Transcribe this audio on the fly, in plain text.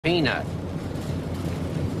peanut,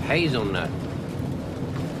 hazelnut,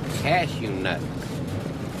 cashew nut,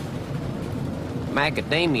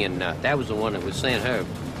 macadamia nut. That was the one that was sent her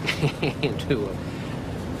into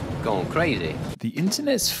going crazy. The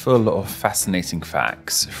internet's full of fascinating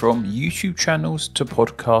facts, from YouTube channels to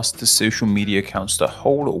podcasts to social media accounts to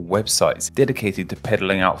whole websites dedicated to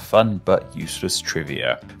peddling out fun but useless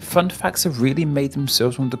trivia. Fun facts have really made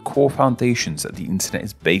themselves one of the core foundations that the internet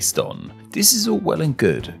is based on. This is all well and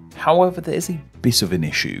good. However, there is a bit of an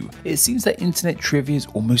issue. It seems that internet trivia is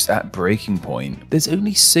almost at breaking point. There's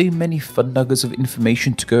only so many fun nuggets of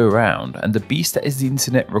information to go around, and the beast that is the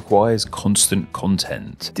internet requires constant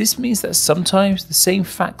content. This means that sometimes the same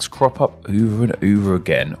facts crop up over and over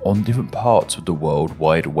again on different parts of the World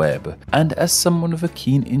Wide Web. And as someone with a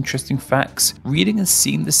keen interest in facts, reading and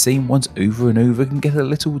seeing the same ones over and over can get a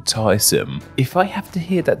little tiresome. If I have to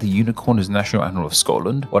hear that the unicorn is the national animal of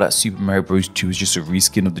Scotland, or that Super Mario Bros. 2 is just a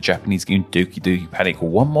reskin of the Japanese game Doki Doki Panic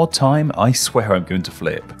one more time, I swear I'm going to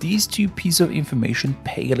flip. These two pieces of information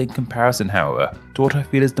pale in comparison, however, to what I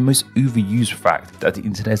feel is the most overused fact that the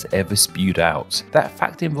internet has ever spewed out. That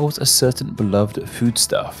fact involves a certain beloved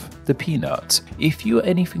foodstuff, the peanut. If you are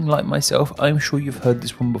anything like myself, I'm sure you've heard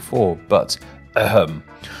this one before, but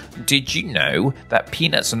did you know that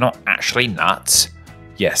peanuts are not actually nuts?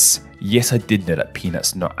 Yes, I did know that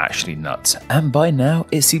peanuts are not actually nuts, and by now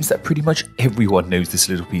it seems that pretty much everyone knows this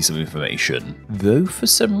little piece of information. Though for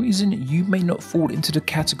some reason you may not fall into the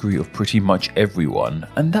category of pretty much everyone,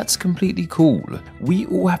 and that's completely cool. We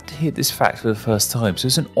all have to hear this fact for the first time, so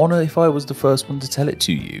it's an honour if I was the first one to tell it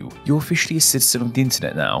to you. You're officially a citizen of the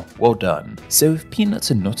internet now, well done. So if peanuts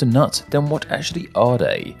are not a nut, then what actually are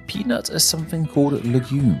they? Peanuts are something called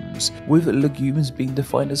legumes, with legumes being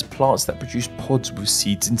defined as plants that produce pods with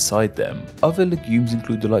seeds inside them. Other legumes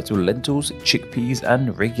include the likes of lentils, chickpeas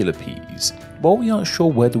and regular peas. While we aren't sure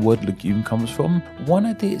where the word legume comes from, one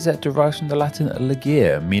idea is that it derives from the Latin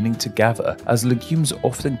legere, meaning to gather, as legumes are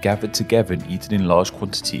often gathered together and eaten in large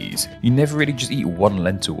quantities. You never really just eat one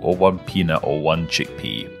lentil or one peanut or one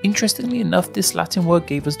chickpea. Interestingly enough, this Latin word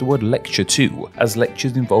gave us the word lecture too, as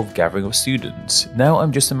lectures involve gathering of students. Now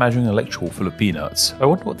I'm just imagining a lecture hall full of peanuts. I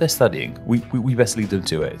wonder what they're studying. We best leave them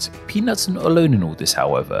to it. Peanuts are not alone in all this,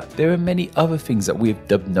 however. There are many other things that we have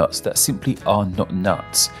dubbed nuts that simply are not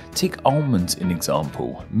nuts. Take almonds an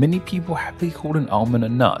example. Many people happily call an almond a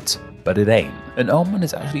nut, but it ain't. An almond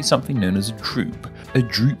is actually something known as a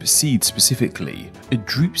drupe seed specifically. A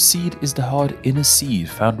drupe seed is the hard inner seed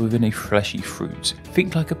found within a fleshy fruit.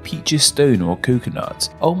 Think like a peach's stone or a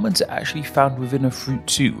coconut. Almonds are actually found within a fruit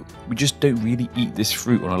too. We just don't really eat this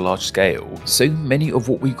fruit on a large scale. So many of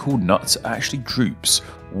what we call nuts are actually drupes.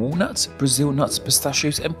 Walnuts, Brazil nuts,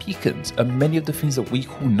 pistachios and pecans are many of the things that we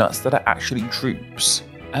call nuts that are actually drupes.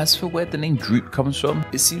 As for where the name drupe comes from,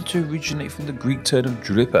 it seems to originate from the Greek term of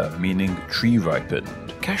drupa, meaning tree ripened.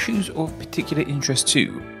 Cashews are of particular interest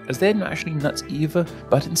too, as they're not actually nuts either,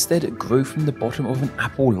 but instead grow from the bottom of an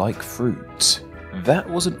apple-like fruit. That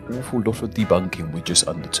was an awful lot of debunking we just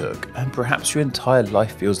undertook, and perhaps your entire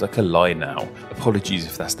life feels like a lie now. Apologies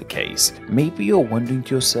if that's the case. Maybe you're wondering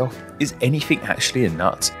to yourself, is anything actually a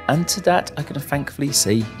nut? And to that I can thankfully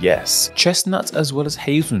say yes. Chestnuts as well as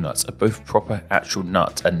hazelnuts are both proper actual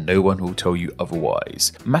nuts, and no one will tell you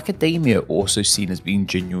otherwise. Macadamia are also seen as being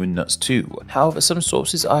genuine nuts too. However, some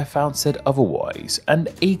sources I found said otherwise, and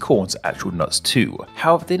acorns are actual nuts too.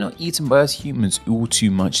 However, they're not eaten by us humans all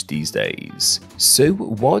too much these days. So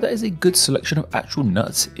while that is a good selection of actual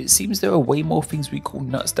nuts, it seems there are way more things we call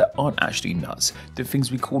nuts that aren't actually nuts than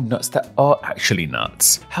things we call nuts that are actually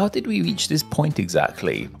nuts. How did we reach this point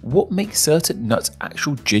exactly? What makes certain nuts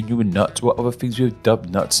actual genuine nuts while other things we have dubbed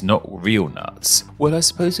nuts not real nuts? Well, I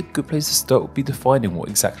suppose a good place to start would be defining what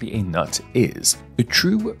exactly a nut is. A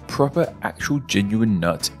true, proper, actual, genuine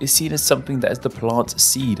nut is seen as something that is the plant's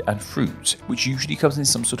seed and fruit, which usually comes in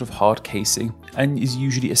some sort of hard casing and is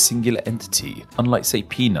usually a singular entity, unlike say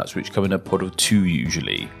peanuts which come in a pod of two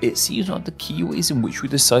usually. It seems one of the key ways in which we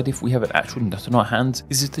decide if we have an actual nut in our hands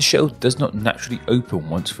is if the shell does not naturally open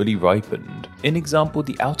once fully ripened. In example,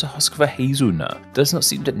 the outer husk of a hazelnut does not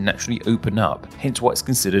seem to naturally open up, hence why it's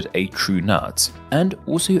considered a true nut. And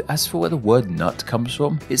also, as for where the word nut comes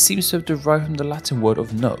from, it seems to have derived from the Latin word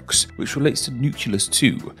of nux, which relates to nucleus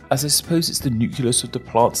too, as I suppose it's the nucleus of the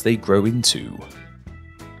plants they grow into.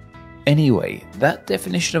 Anyway, That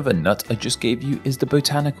definition of a nut I just gave you is the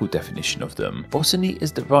botanical definition of them. Botany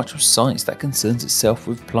is the branch of science that concerns itself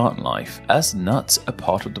with plant life. As nuts are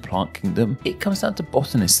part of the plant kingdom, it comes down to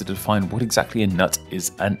botanists to define what exactly a nut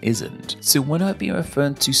is and isn't. So when I've been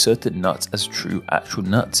referring to certain nuts as true actual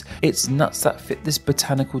nuts, it's nuts that fit this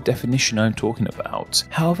botanical definition I'm talking about.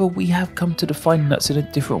 However, we have come to define nuts in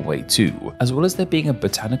a different way too. As well as there being a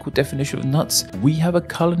botanical definition of nuts, we have a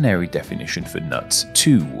culinary definition for nuts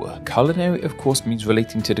too. Culinary of course means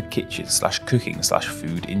relating to the kitchen / cooking /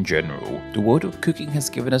 food in general. The world of cooking has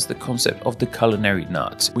given us the concept of the culinary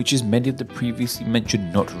nut, which is many of the previously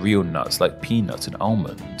mentioned not real nuts like peanuts and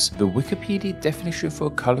almonds. The Wikipedia definition for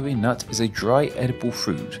a culinary nut is a dry edible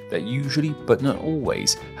fruit that usually, but not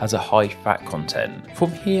always, has a high fat content.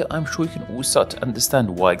 From here, I'm sure you can all start to understand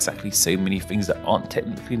why exactly so many things that aren't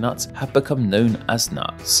technically nuts have become known as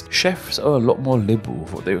nuts. Chefs are a lot more liberal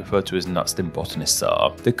with what they refer to as nuts than botanists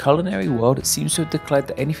are. The culinary world seems to have declared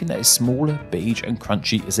that anything that is smaller, beige and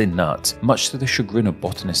crunchy is a nut, much to the chagrin of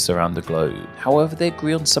botanists around the globe. However, they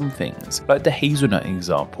agree on some things, like the hazelnut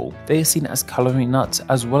example. They are seen as culinary nuts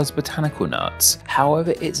as well as botanical nuts.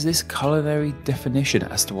 However, it's this culinary definition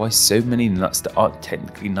as to why so many nuts that aren't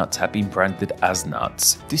technically nuts have been branded as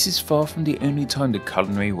nuts. This is far from the only time the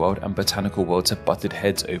culinary world and botanical worlds have butted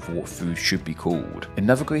heads over what food should be called.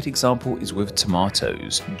 Another great example is with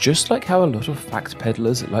tomatoes. Just like how a lot of fact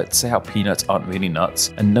peddlers like to say how peanuts aren't really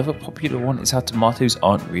nuts, another popular one is how tomatoes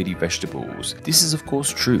aren't really vegetables. This is of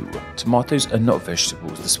course true. Tomatoes are not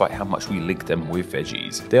vegetables despite how much we link them with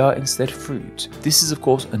veggies. They are instead fruit. This is of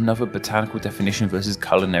course another botanical definition versus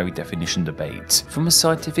culinary definition debate. From a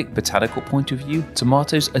scientific botanical point of view,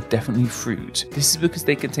 tomatoes are definitely fruit. This is because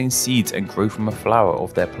they contain seeds and grow from a flower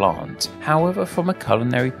of their plant. However, from a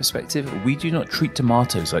culinary perspective, we do not treat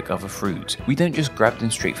tomatoes like other fruit. We don't just grab them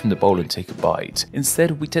straight from the bowl and take a bite.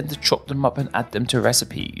 Instead, we tend to chop them up and add them to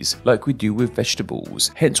recipes, like we do with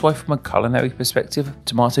vegetables. Hence why from a culinary perspective,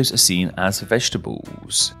 tomatoes are seen as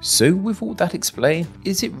vegetables. So with all that explained,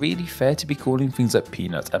 is it really fair to be calling things like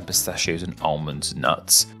peanuts and pistachios and almonds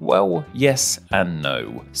nuts? Well, yes and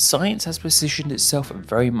no. Science has positioned itself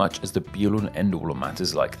very much as the be-all and end-all of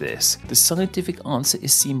matters like this. The scientific answer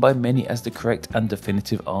is seen by many as the correct and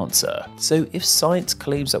definitive answer. So if science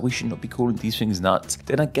claims that we should not be calling these things nuts,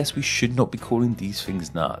 then I guess we should not be calling these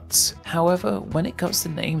things nuts. However, when it comes to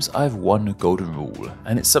names, I have one golden rule,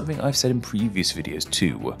 and it's something I've said in previous videos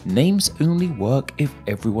too. Names only work if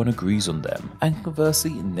everyone agrees on them, and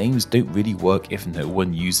conversely, names don't really work if no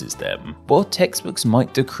one uses them. While textbooks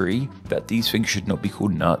might decree that these things should not be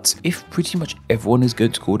called nuts, if pretty much everyone is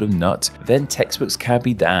going to call them nuts, then textbooks can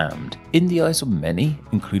be damned. In the eyes of many,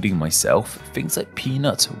 including myself, things like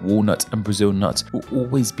peanuts, walnuts and Brazil nuts will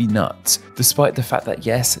always be nuts, despite the fact that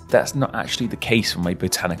yes, that's not actually the case from a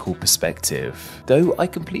botanical perspective. Though I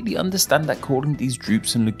completely understand that calling these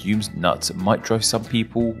drupes and legumes nuts might drive some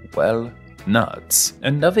people, well, nuts.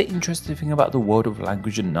 Another interesting thing about the world of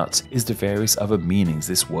language and nuts is the various other meanings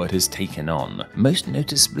this word has taken on. Most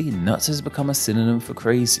noticeably, nuts has become a synonym for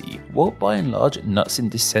crazy. While by and large nuts in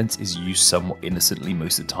this sense is used somewhat innocently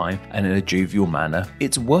most of the time and in a jovial manner,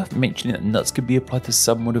 it's worth mentioning that nuts can be applied to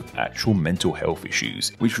someone with actual mental health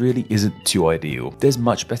issues, which really isn't too ideal. There's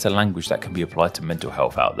much better language that can be applied to mental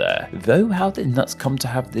health out there. Though how did nuts come to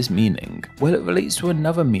have this meaning? Well, it relates to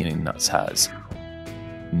another meaning nuts has.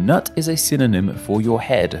 Nut is a synonym for your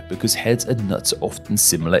head because heads and nuts are often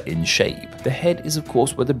similar in shape. The head is of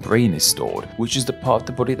course where the brain is stored, which is the part of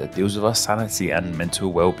the body that deals with our sanity and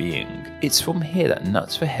mental well-being. It's from here that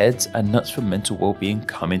nuts for heads and nuts for mental well-being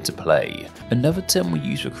come into play. Another term we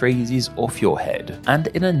use for crazy is off your head, and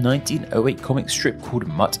in a 1908 comic strip called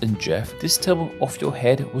Mutt and Jeff, this term of off your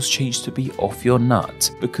head was changed to be off your nut,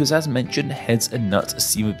 because as mentioned, heads and nuts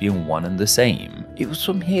seem of being one and the same. It was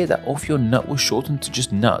from here that off your nut was shortened to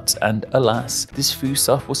just nuts, and alas, this food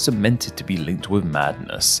stuff was cemented to be linked with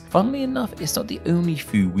madness. Funnily enough, it's not the only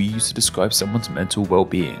food we use to describe someone's mental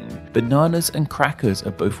well-being. Bananas and crackers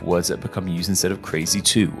are both words that become used instead of crazy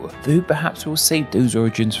too, though perhaps we'll save those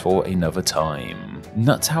origins for another time.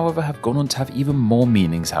 Nuts, however, have gone on to have even more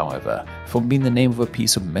meanings, however, from being the name of a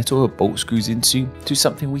piece of metal a bolt screws into, to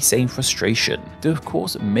something we say in frustration. Though of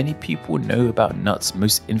course many people know about nuts'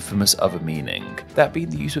 most infamous other meaning, that being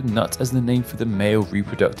the use of nuts as the name for the male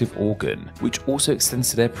reproductive organ, which also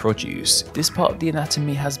extends to their produce. This part of the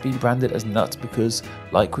anatomy has been branded as nuts because,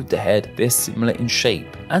 like with the head, they're similar in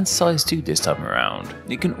shape, and size too this time around.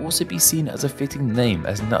 It can also be seen as a fitting name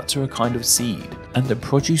as nuts are a kind of seed, and the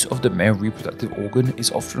produce of the male reproductive organ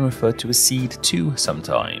is often referred to as seed too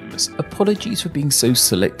sometimes. Apologies for being so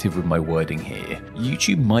selective with my wording here.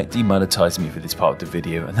 YouTube might demonetize me for this part of the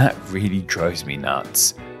video, and that really drives me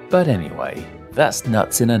nuts. But anyway, that's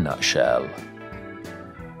nuts in a nutshell.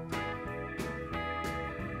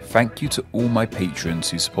 Thank you to all my patrons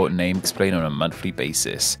who support Name Explain on a monthly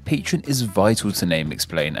basis. Patreon is vital to Name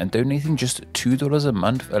Explain, and donating just $2 a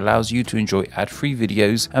month allows you to enjoy ad-free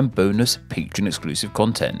videos and bonus Patreon exclusive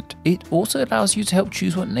content. It also allows you to help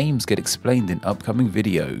choose what names get explained in upcoming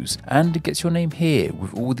videos, and it gets your name here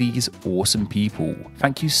with all these awesome people.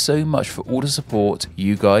 Thank you so much for all the support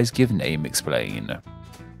you guys give Name Explain.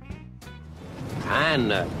 Pine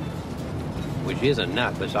nut, which is a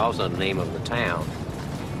nut, but it's also the name of the town.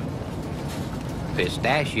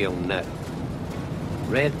 Pistachio nut,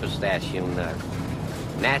 red pistachio nut,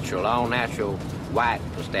 natural, all natural white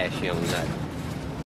pistachio nut.